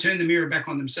don't turn the mirror back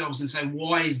on themselves and say,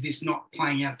 why is this not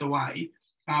playing out the way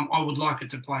I would like it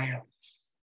to play out?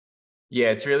 Yeah,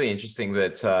 it's really interesting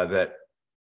that that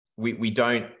we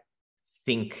don't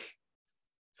think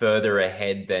further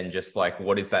ahead than just like,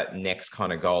 what is that next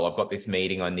kind of goal? I've got this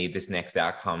meeting, I need this next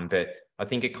outcome. But I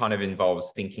think it kind of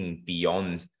involves thinking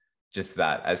beyond just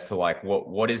that as to like,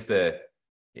 what is the,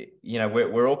 you know,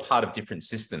 we're all part of different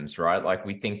systems, right? Like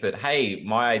we think that, hey,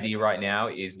 my idea right now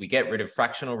is we get rid of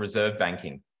fractional reserve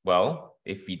banking. Well,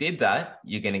 if you did that,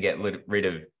 you're going to get rid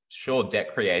of, sure,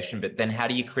 debt creation, but then how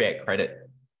do you create credit?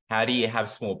 How do you have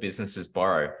small businesses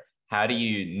borrow? How do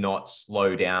you not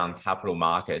slow down capital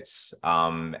markets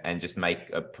and just make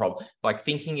a problem? Like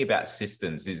thinking about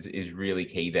systems is really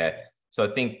key there. So I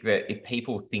think that if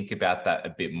people think about that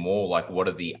a bit more, like what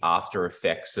are the after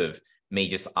effects of me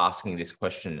just asking this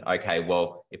question? Okay,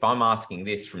 well, if I'm asking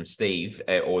this from Steve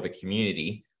or the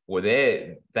community, well,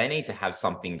 they need to have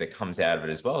something that comes out of it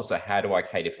as well. So how do I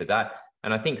cater for that?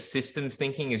 And I think systems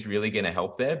thinking is really going to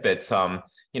help there. But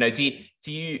you know,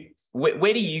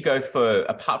 where do you go for,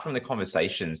 apart from the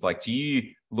conversations? Like, do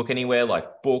you look anywhere like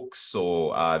books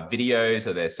or videos?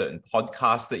 Are there certain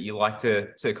podcasts that you like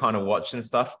to kind of watch and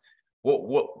stuff?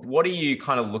 What are you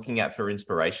kind of looking at for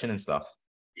inspiration and stuff?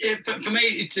 Yeah, for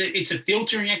me, it's a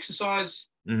filtering exercise.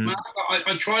 Mark.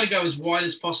 I try to go as wide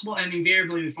as possible, and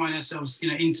invariably we find ourselves,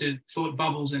 you know, into thought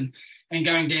bubbles and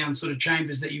going down sort of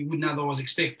chambers that you wouldn't otherwise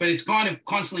expect. But it's kind of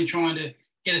constantly trying to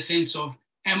get a sense of,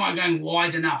 am I going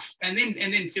wide enough? And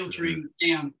then filtering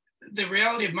down. The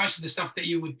reality of most of the stuff that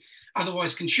you would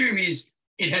otherwise consume is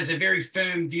it has a very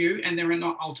firm view, and there are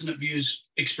not alternate views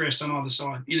expressed on either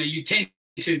side. You know, you tend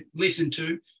to listen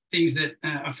to things that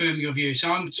affirm your view.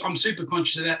 So I'm super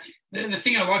conscious of that. The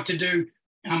thing I like to do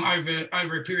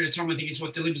over a period of time, I think it's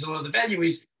what delivers a lot of the value,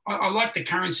 is I like the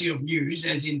currency of news,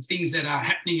 as in things that are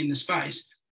happening in the space,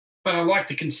 but I like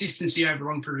the consistency over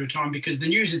a long period of time, because the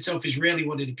news itself is rarely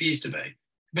what it appears to be.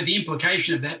 But the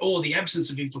implication of that, or the absence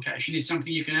of implication, is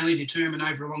something you can only determine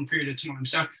over a long period of time.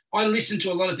 So I listen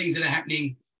to a lot of things that are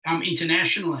happening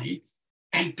internationally,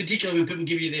 and particularly when people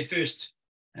give you their first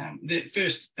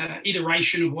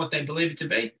iteration of what they believe it to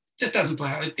be. It just doesn't play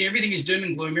out. Everything is doom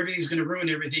and gloom. Everything's going to ruin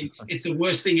everything. It's the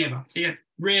worst thing ever. Yeah,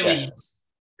 rarely. Yeah.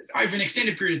 Over an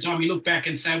extended period of time, you look back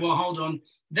and say, well, hold on,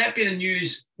 that bit of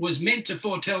news was meant to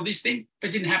foretell this thing,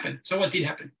 but didn't happen. So what did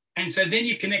happen? And so then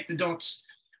you connect the dots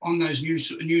on those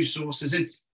news sources. And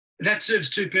that serves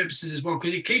two purposes as well,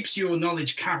 because it keeps your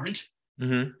knowledge current.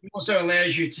 It also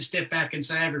allows you to step back and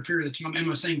say, over a period of time, am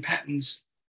I seeing patterns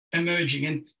emerging?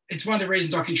 And it's one of the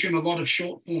reasons I consume a lot of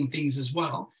short form things as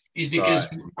well, is because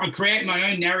I create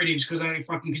my own narratives, because if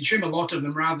I can consume a lot of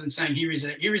them rather than saying here is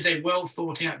a well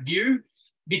thought out view,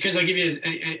 because I give you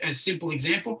a simple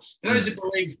example. Those that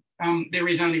believe there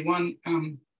is only one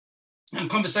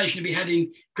conversation to be had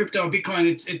in crypto or Bitcoin,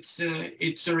 it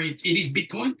is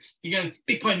Bitcoin. You go,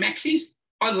 Bitcoin maxis.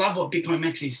 I love what Bitcoin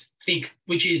maxis think,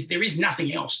 which is there is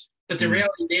nothing else. But the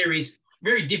reality there is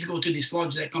very difficult to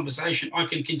dislodge that conversation. I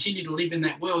can continue to live in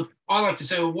that world. I like to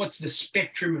say, well, what's the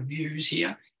spectrum of views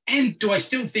here? And do I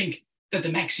still think that the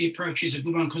maxi approach is a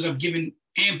good one, because I've given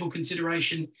ample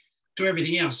consideration to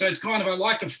everything else? So it's kind of, I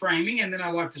like a framing, and then I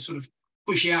like to sort of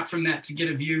push out from that to get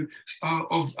a view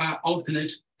of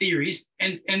alternate theories,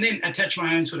 and then attach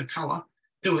my own sort of colour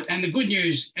to it. And the good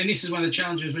news, and this is one of the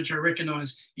challenges which I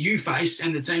recognise you face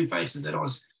and the team faces at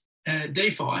Aus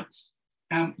DeFi,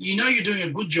 you know you're doing a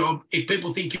good job if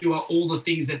people think you are all the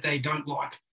things that they don't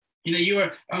like. You know,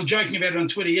 I was joking about it on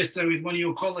Twitter yesterday with one of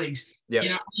your colleagues. Yep. You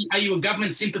know, are you a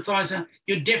government sympathiser?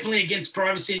 You're definitely against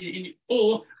privacy,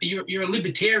 or you're a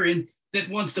libertarian that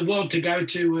wants the world to go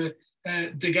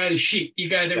to shit. You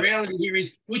go, the reality here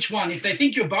is, which one? If they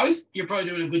think you're both, you're probably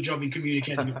doing a good job in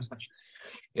communicating your positions.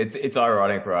 It's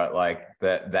ironic, right? Like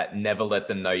that never let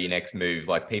them know your next move.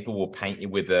 Like people will paint you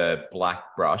with a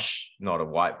black brush, not a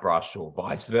white brush, or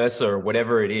vice versa, or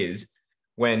whatever it is,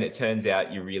 when it turns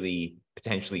out you're really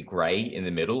potentially gray in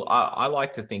the middle. I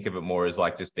like to think of it more as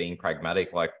like just being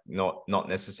pragmatic, like not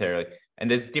necessarily. And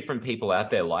there's different people out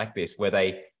there like this, where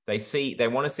they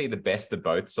want to see the best of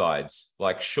both sides.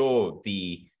 Like, sure,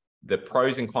 the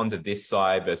pros and cons of this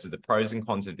side versus the pros and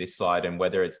cons of this side, and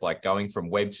whether it's like going from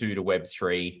Web 2 to Web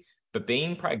 3, but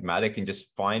being pragmatic and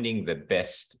just finding the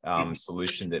best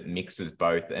solution that mixes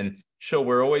both. And sure,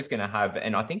 we're always going to have,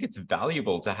 and I think it's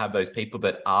valuable to have those people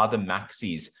that are the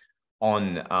maxis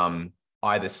on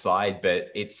either side, but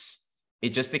it's it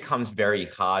just becomes very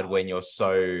hard when you're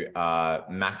so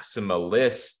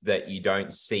maximalist that you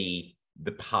don't see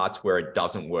the parts where it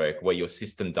doesn't work, where your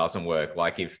system doesn't work.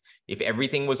 Like if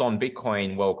everything was on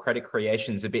Bitcoin, well, credit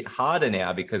creation's a bit harder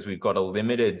now because we've got a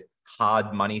limited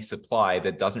hard money supply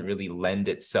that doesn't really lend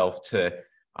itself to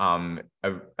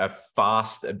a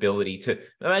fast ability to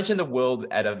imagine the world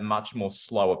at a much more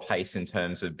slower pace in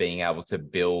terms of being able to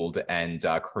build and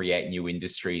create new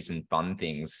industries and fund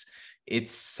things.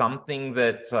 It's something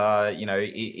that, you know,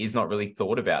 is not really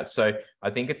thought about. So I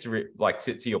think it's like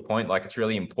to your point, like it's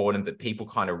really important that people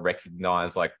kind of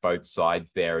recognize like both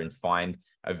sides there and find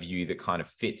a view that kind of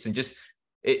fits, and just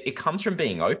it comes from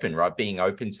being open, right? Being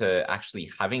open to actually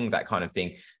having that kind of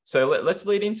thing. So let's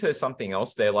lead into something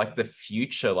else there, like the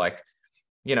future. Like,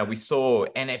 you know, we saw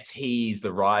NFTs,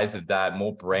 the rise of that,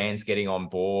 more brands getting on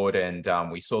board, and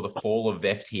we saw the fall of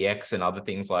FTX and other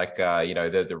things like, you know,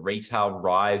 the retail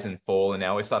rise and fall, and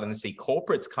now we're starting to see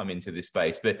corporates come into this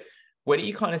space. But where do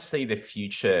you kind of see the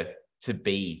future to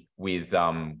be with,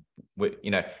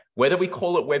 you know, whether we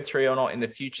call it Web3 or not in the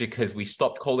future, because we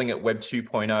stopped calling it Web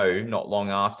 2.0 not long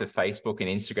after Facebook and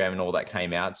Instagram and all that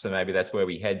came out. So maybe that's where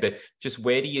we head. But just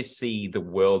where do you see the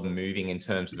world moving in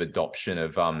terms of adoption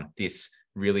of this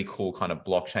really cool kind of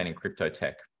blockchain and crypto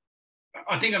tech?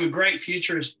 I think I'm a great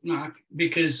futurist, Mark,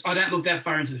 because I don't look that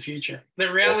far into the future.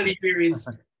 The reality here is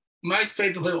most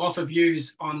people who offer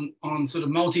views on sort of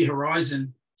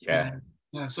multi-horizon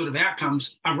sort of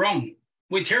outcomes are wrong.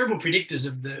 We're terrible predictors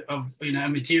of you know,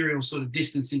 material sort of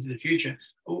distance into the future.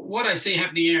 What I see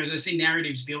happening here is I see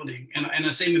narratives building and I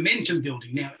see momentum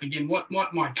building. Now, again, what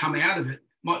might come out of it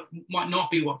might not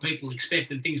be what people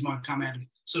expect, and things might come out of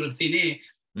sort of thin air.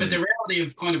 But the reality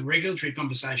of kind of regulatory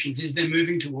conversations is they're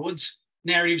moving towards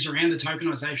narratives around the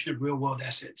tokenization of real world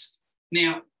assets.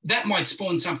 Now, that might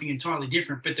spawn something entirely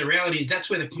different, but the reality is that's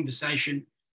where the conversation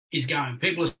is going.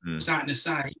 People are starting to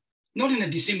say, not in a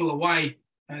dissimilar way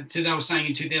to they were saying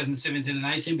in 2017 and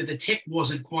 18, but the tech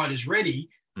wasn't quite as ready.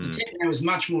 The tech now is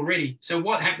much more ready. So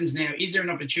what happens now? Is there an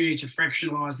opportunity to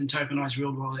fractionalize and tokenize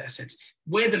real world assets?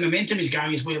 Where the momentum is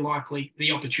going is where likely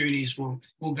the opportunities will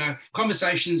go.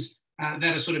 Conversations that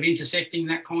are sort of intersecting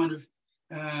that kind of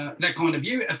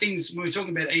view are things when we're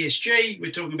talking about ESG,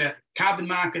 we're talking about carbon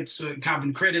markets,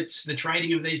 carbon credits, the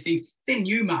trading of these things. They're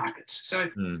new markets. So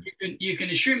you can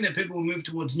assume that people will move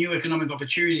towards new economic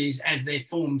opportunities as they're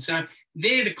formed. So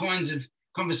they're the kinds of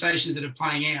conversations that are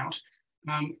playing out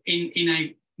in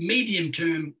a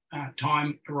medium-term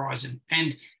time horizon.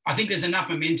 And I think there's enough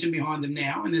momentum behind them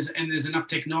now, and there's enough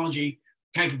technology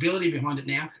capability behind it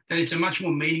now that it's a much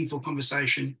more meaningful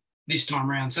conversation this time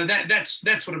around. So that's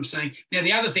what I'm saying. Now,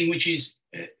 the other thing, which is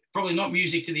probably not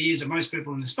music to the ears of most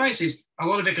people in the space, is a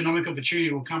lot of economic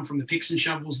opportunity will come from the picks and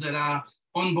shovels that are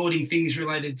onboarding things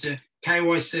related to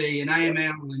KYC and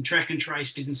AML and track and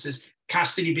trace businesses,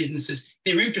 custody businesses,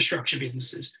 they're infrastructure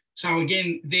businesses. So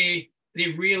again, there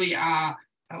really are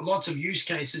lots of use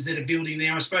cases that are building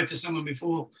there. I spoke to someone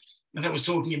before that was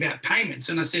talking about payments,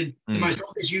 and I said the most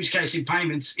obvious use case in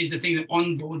payments is the thing that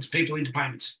onboards people into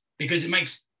payments because it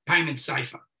makes payments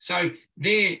safer. So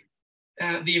they're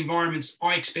the environments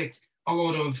I expect a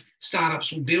lot of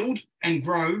startups will build and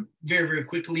grow very, very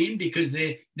quickly in, because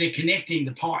they're connecting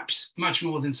the pipes much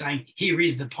more than saying, here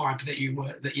is the pipe that you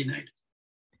need.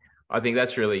 I think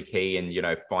that's really key. And, you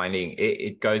know, finding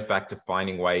it goes back to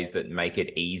finding ways that make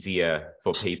it easier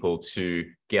for people to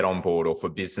get on board, or for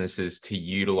businesses to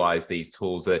utilize these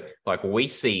tools that, like, we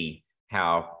see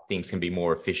how things can be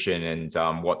more efficient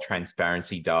and what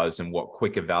transparency does and what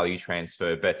quicker value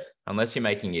transfer. But unless you're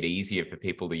making it easier for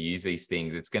people to use these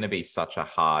things, it's going to be such a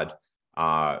hard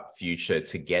future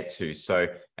to get to. So,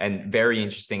 and very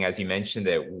interesting, as you mentioned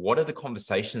there, what are the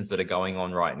conversations that are going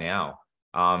on right now?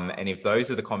 And if those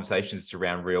are the conversations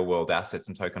around real world assets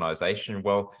and tokenization,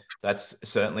 well, that's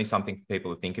certainly something for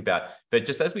people to think about. But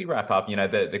just as we wrap up, you know,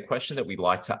 the question that we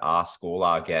like to ask all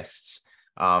our guests,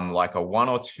 like a 1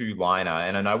 or 2 liner,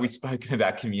 and I know we've spoken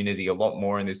about community a lot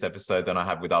more in this episode than I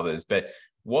have with others, but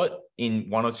what in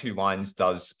 1 or 2 lines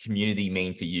does community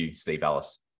mean for you, Steve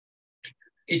Vallas?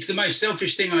 It's the most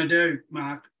selfish thing I do,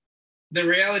 Mark. The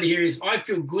reality here is I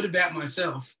feel good about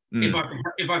myself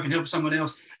if I can help someone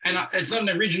else. And it's not an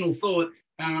original thought.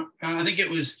 I think it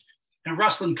was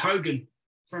Ruslan Kogan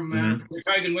from the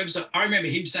Kogan website. I remember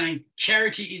him saying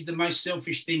charity is the most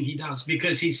selfish thing he does,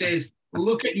 because he says,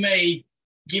 look at me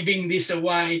giving this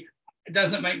away. It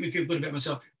doesn't make me feel good about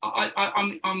myself.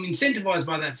 I'm incentivized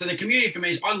by that. So the community for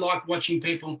me is I like watching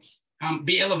people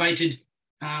be elevated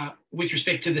with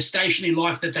respect to the station in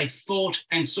life that they thought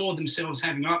and saw themselves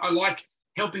having. I like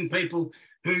helping people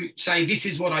who say, this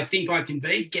is what I think I can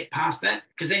be, get past that.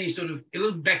 Because then you sort of, a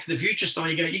little Back to the Future style,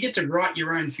 you get to write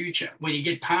your own future when you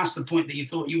get past the point that you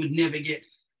thought you would never get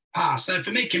past. So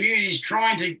for me, community is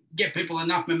trying to get people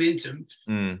enough momentum,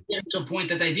 get to a point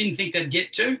that they didn't think they'd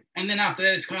get to. And then after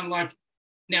that, it's kind of like,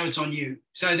 now it's on you.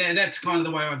 So that's kind of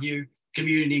the way I view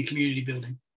community and community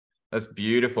building. That's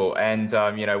beautiful. And,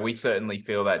 we certainly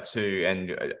feel that too.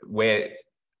 And we're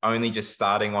only just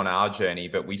starting on our journey,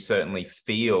 but we certainly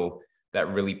feel that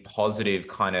really positive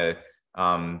kind of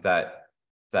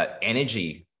that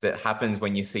energy that happens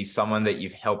when you see someone that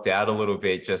you've helped out a little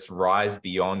bit just rise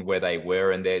beyond where they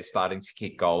were, and they're starting to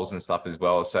kick goals and stuff as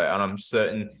well. So, and I'm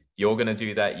certain you're going to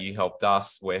do that. You helped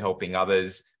us, we're helping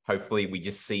others. Hopefully we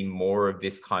just see more of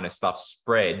this kind of stuff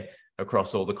spread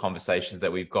across all the conversations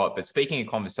that we've got. But speaking of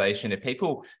conversation, if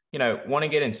people, want to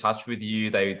get in touch with you,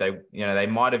 they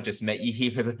might have just met you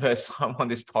here for the first time on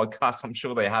this podcast. I'm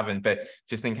sure they haven't, but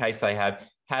just in case they have,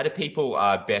 how do people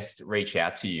best reach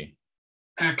out to you?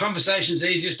 Conversation's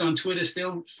easiest on Twitter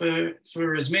still.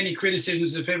 For as many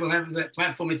criticisms as people have of that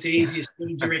platform, it's the easiest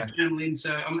direct channel in.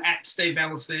 So I'm at Steve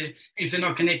Vallas there. If they're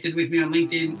not connected with me on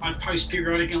LinkedIn, I post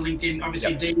periodically on LinkedIn.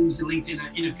 Obviously, DMs and LinkedIn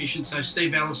are inefficient. So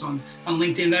Steve Vallas on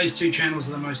LinkedIn, those two channels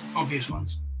are the most obvious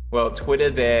ones. Well, Twitter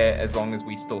there, as long as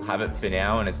we still have it for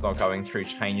now and it's not going through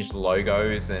changed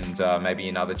logos and maybe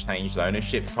another changed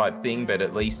ownership type thing, but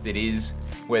at least it is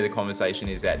where the conversation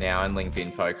is at now, and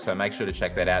LinkedIn, folks. So make sure to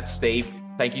check that out. Steve,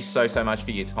 thank you so much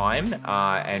for your time,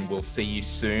 and we'll see you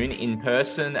soon in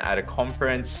person at a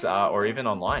conference or even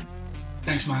online.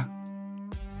 Thanks, Mark.